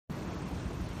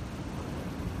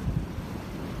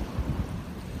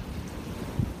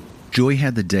Joy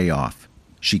had the day off.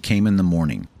 She came in the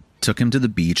morning, took him to the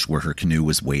beach where her canoe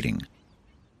was waiting.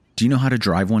 "Do you know how to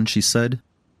drive one?" she said.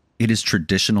 "It is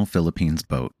traditional Philippines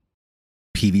boat.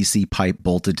 PVC pipe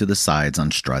bolted to the sides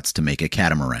on struts to make a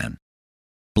catamaran.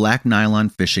 Black nylon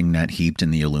fishing net heaped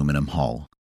in the aluminum hull.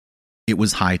 It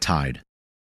was high tide.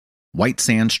 White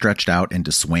sand stretched out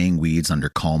into swaying weeds under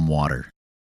calm water.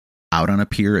 Out on a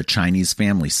pier, a Chinese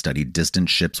family studied distant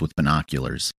ships with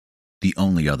binoculars, the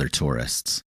only other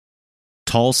tourists.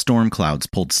 Tall storm clouds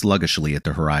pulled sluggishly at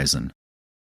the horizon.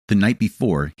 The night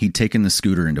before, he'd taken the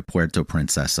scooter into Puerto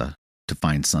Princesa to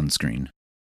find sunscreen.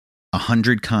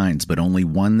 100 kinds, but only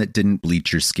one that didn't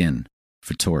bleach your skin,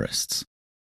 for tourists,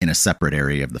 in a separate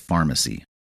area of the pharmacy.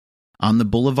 On the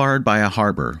boulevard by a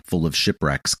harbor full of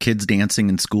shipwrecks, kids dancing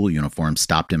in school uniforms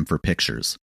stopped him for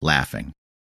pictures, laughing.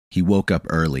 He woke up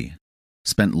early,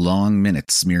 spent long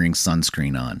minutes smearing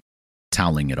sunscreen on,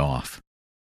 toweling it off.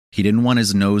 He didn't want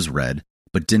his nose red,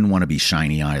 but didn't want to be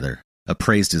shiny either.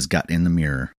 Appraised his gut in the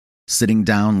mirror, sitting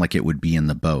down like it would be in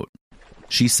the boat.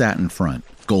 She sat in front,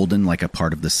 golden like a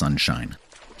part of the sunshine.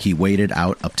 He waded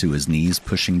out up to his knees,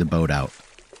 pushing the boat out.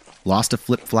 Lost a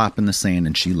flip-flop in the sand,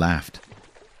 and she laughed.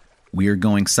 "We are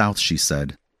going south," she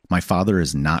said. "My father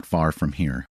is not far from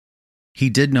here." He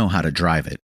did know how to drive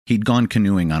it. He'd gone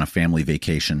canoeing on a family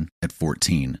vacation at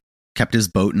 14, kept his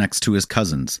boat next to his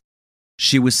cousin's.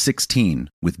 She was 16,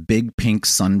 with big pink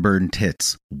sunburned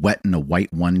tits, wet in a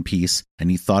white one-piece,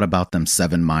 and he thought about them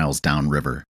 7 miles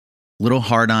downriver. Little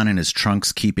hard-on in his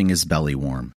trunks keeping his belly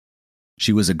warm.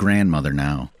 She was a grandmother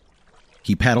now.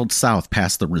 He paddled south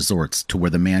past the resorts to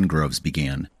where the mangroves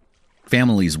began.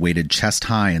 Families waded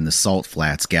chest-high in the salt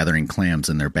flats gathering clams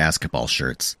in their basketball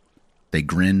shirts. They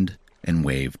grinned and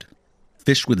waved.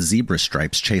 Fish with zebra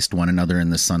stripes chased one another in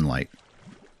the sunlight.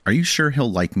 "Are you sure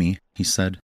he'll like me?" he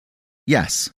said.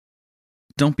 "Yes."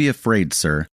 "Don't be afraid,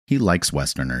 sir. He likes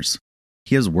Westerners.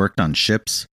 He has worked on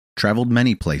ships, traveled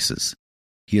many places.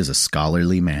 He is a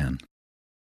scholarly man."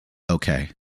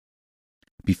 "Okay."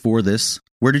 "Before this,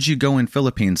 where did you go in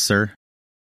Philippines, sir?"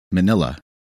 "Manila."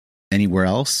 "Anywhere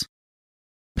else?"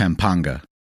 "Pampanga."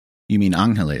 "You mean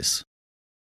Angeles?"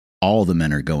 "All the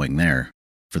men are going there,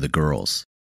 for the girls."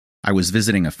 "I was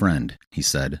visiting a friend," he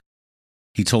said.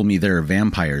 "He told me there are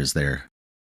vampires there.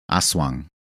 Aswang."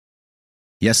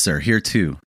 "Yes, sir, here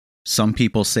too. Some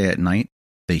people say at night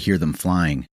they hear them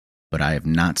flying, but I have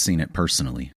not seen it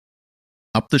personally."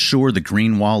 Up the shore, the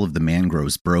green wall of the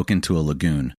mangroves broke into a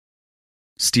lagoon.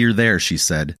 "Steer there," she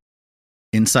said.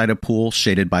 Inside a pool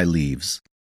shaded by leaves.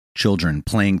 Children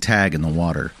playing tag in the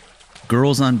water.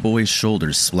 Girls on boys'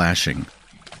 shoulders splashing.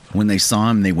 When they saw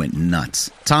him, they went nuts.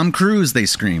 "Tom Cruise," they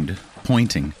screamed,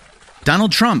 pointing.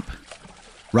 "Donald Trump!"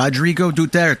 "Rodrigo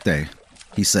Duterte,"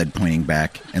 he said, pointing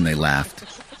back, and they laughed.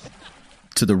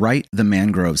 To the right, the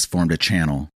mangroves formed a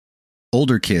channel.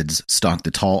 Older kids stalked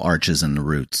the tall arches and the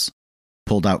roots,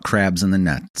 pulled out crabs in the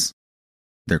nets,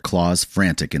 their claws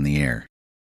frantic in the air.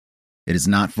 "It is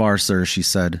not far, sir," she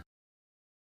said.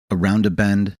 Around a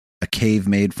bend, a cave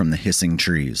made from the hissing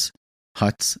trees,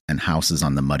 huts and houses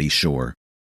on the muddy shore.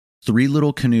 3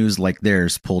 little canoes like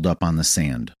theirs pulled up on the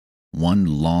sand. One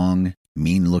long,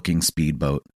 mean-looking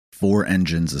speedboat, 4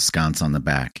 engines ensconced on the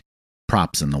back,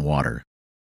 props in the water.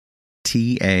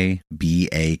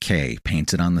 TABAK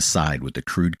painted on the side with a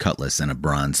crude cutlass and a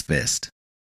bronze fist.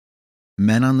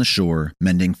 Men on the shore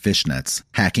mending fish nets,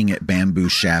 hacking at bamboo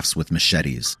shafts with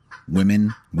machetes.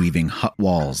 Women weaving hut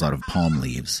walls out of palm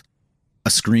leaves. A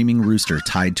screaming rooster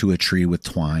tied to a tree with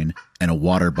twine, and a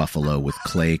water buffalo with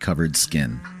clay-covered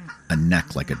skin, a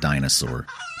neck like a dinosaur,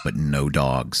 but no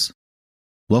dogs.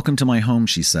 "Welcome to my home,"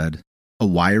 she said. A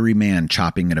wiry man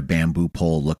chopping at a bamboo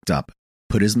pole looked up,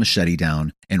 put his machete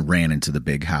down, and ran into the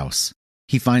big house.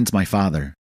 "He finds my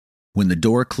father." When the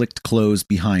door clicked closed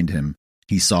behind him,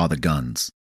 he saw the guns,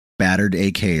 battered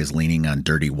AKs leaning on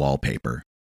dirty wallpaper.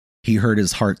 He heard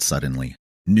his heart suddenly,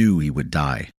 knew he would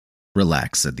die.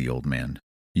 "Relax," said the old man.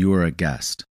 "You are a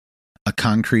guest." A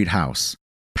concrete house.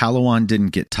 Palawan didn't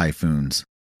get typhoons,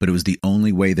 but it was the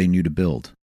only way they knew to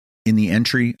build. In the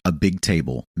entry, a big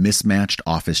table, mismatched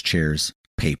office chairs,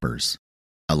 papers,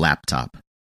 a laptop,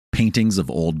 paintings of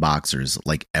old boxers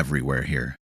like everywhere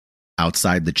here.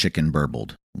 Outside, the chicken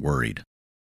burbled, worried.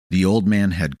 The old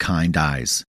man had kind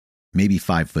eyes, maybe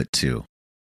 5'2".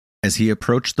 As he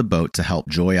approached the boat to help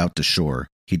Joy out to shore,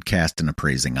 he'd cast an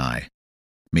appraising eye.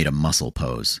 Made a muscle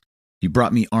pose. "You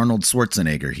brought me Arnold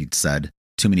Schwarzenegger," he'd said,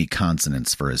 too many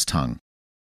consonants for his tongue.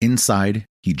 Inside,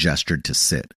 he gestured to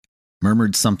sit,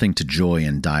 murmured something to Joy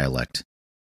in dialect,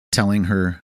 telling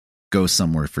her, "Go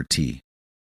somewhere for tea."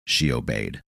 She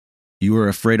obeyed. "You are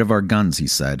afraid of our guns," he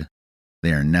said.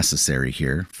 They are necessary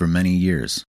here for many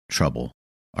years. Trouble.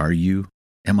 Are you?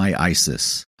 Am I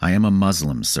ISIS? I am a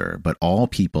Muslim, sir, but all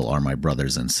people are my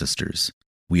brothers and sisters.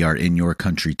 We are in your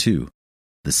country too.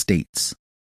 The States.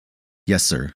 Yes,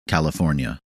 sir,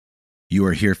 California. You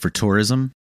are here for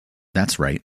tourism? That's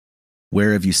right.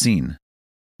 Where have you seen?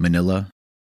 Manila,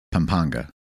 Pampanga.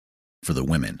 For the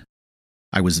women.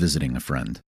 I was visiting a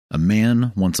friend. A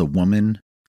man wants a woman.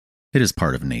 It is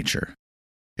part of nature.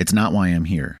 It's not why I'm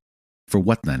here. For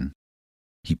what then?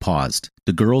 He paused.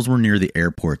 The girls were near the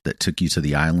airport that took you to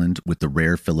the island with the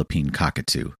rare Philippine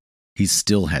cockatoo. He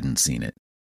still hadn't seen it.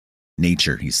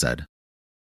 Nature, he said.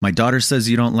 My daughter says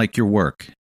you don't like your work.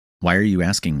 Why are you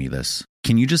asking me this?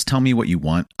 Can you just tell me what you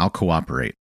want? I'll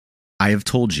cooperate. I have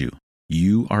told you.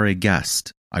 You are a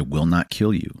guest. I will not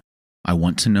kill you. I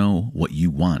want to know what you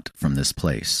want from this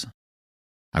place.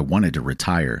 I wanted to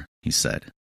retire, he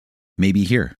said. Maybe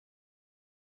here.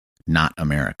 Not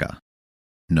America.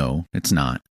 No, it's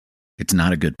not. It's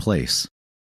not a good place.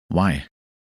 Why?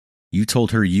 You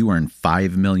told her you earn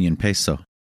 5 million peso.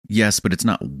 Yes, but it's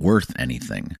not worth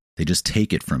anything. They just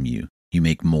take it from you. You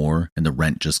make more and the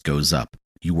rent just goes up.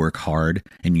 You work hard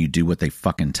and you do what they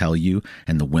fucking tell you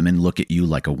and the women look at you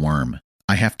like a worm.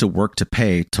 I have to work to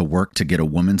pay to work to get a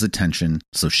woman's attention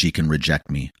so she can reject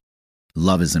me.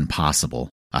 Love is impossible.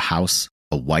 A house,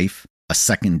 a wife, a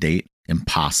second date,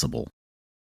 impossible.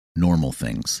 Normal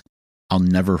things. I'll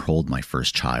never hold my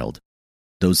first child.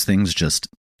 Those things just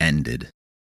ended.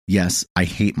 Yes, I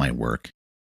hate my work.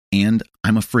 And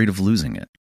I'm afraid of losing it.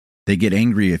 They get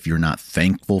angry if you're not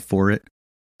thankful for it.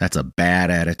 That's a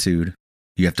bad attitude.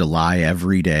 You have to lie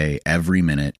every day, every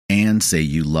minute, and say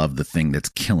you love the thing that's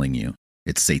killing you.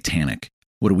 It's satanic.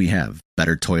 What do we have?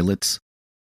 Better toilets?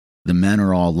 The men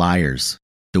are all liars.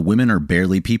 The women are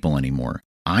barely people anymore.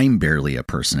 I'm barely a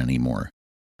person anymore.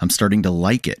 I'm starting to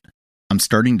like it. I'm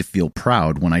starting to feel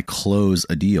proud when I close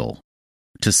a deal.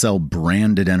 To sell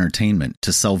branded entertainment,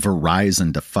 to sell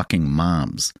Verizon to fucking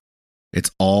moms.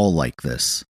 It's all like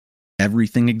this.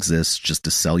 Everything exists just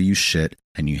to sell you shit,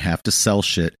 and you have to sell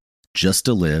shit just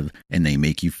to live, and they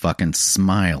make you fucking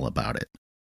smile about it.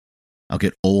 I'll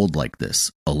get old like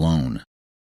this, alone.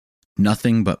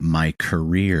 Nothing but my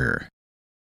career.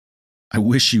 I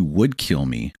wish you would kill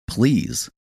me, please.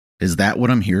 Is that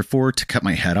what I'm here for, to cut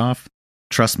my head off?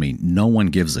 Trust me, no one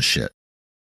gives a shit.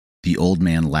 The old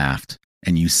man laughed.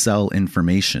 And you sell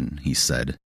information, he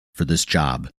said, for this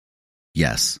job.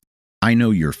 Yes, I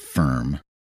know your firm.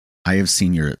 I have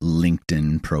seen your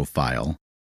LinkedIn profile.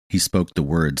 He spoke the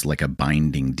words like a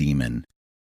binding demon.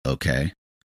 Okay.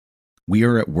 We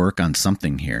are at work on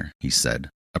something here, he said.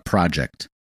 A project.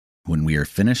 When we are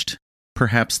finished,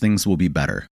 perhaps things will be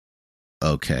better.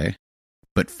 Okay.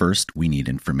 But first, we need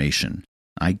information.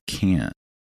 I can't.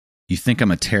 You think I'm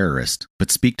a terrorist,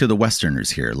 but speak to the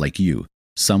Westerners here, like you.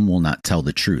 Some will not tell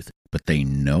the truth, but they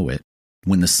know it.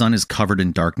 When the sun is covered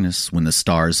in darkness, when the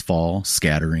stars fall,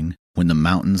 scattering, when the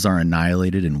mountains are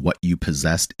annihilated and what you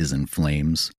possessed is in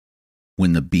flames,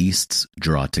 when the beasts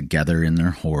draw together in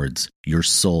their hordes, your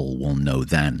soul will know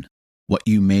then. What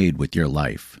you made with your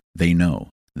life, they know.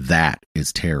 That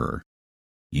is terror.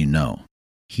 You know.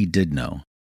 He did know.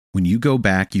 When you go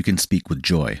back, you can speak with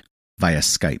Joy, via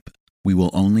Skype. We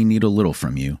will only need a little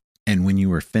from you, and when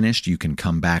you are finished, you can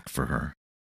come back for her.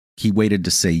 He waited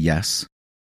to say yes.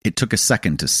 It took a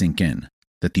second to sink in,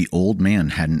 that the old man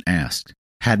hadn't asked,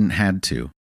 hadn't had to.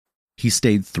 He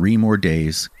stayed 3 more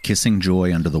days, kissing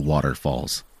Joy under the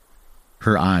waterfalls.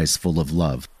 Her eyes full of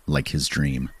love, like his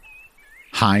dream.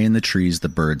 High in the trees the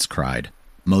birds cried,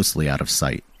 mostly out of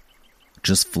sight.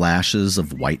 Just flashes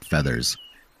of white feathers,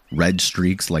 red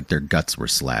streaks like their guts were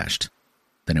slashed.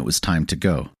 Then it was time to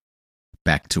go.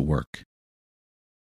 Back to work.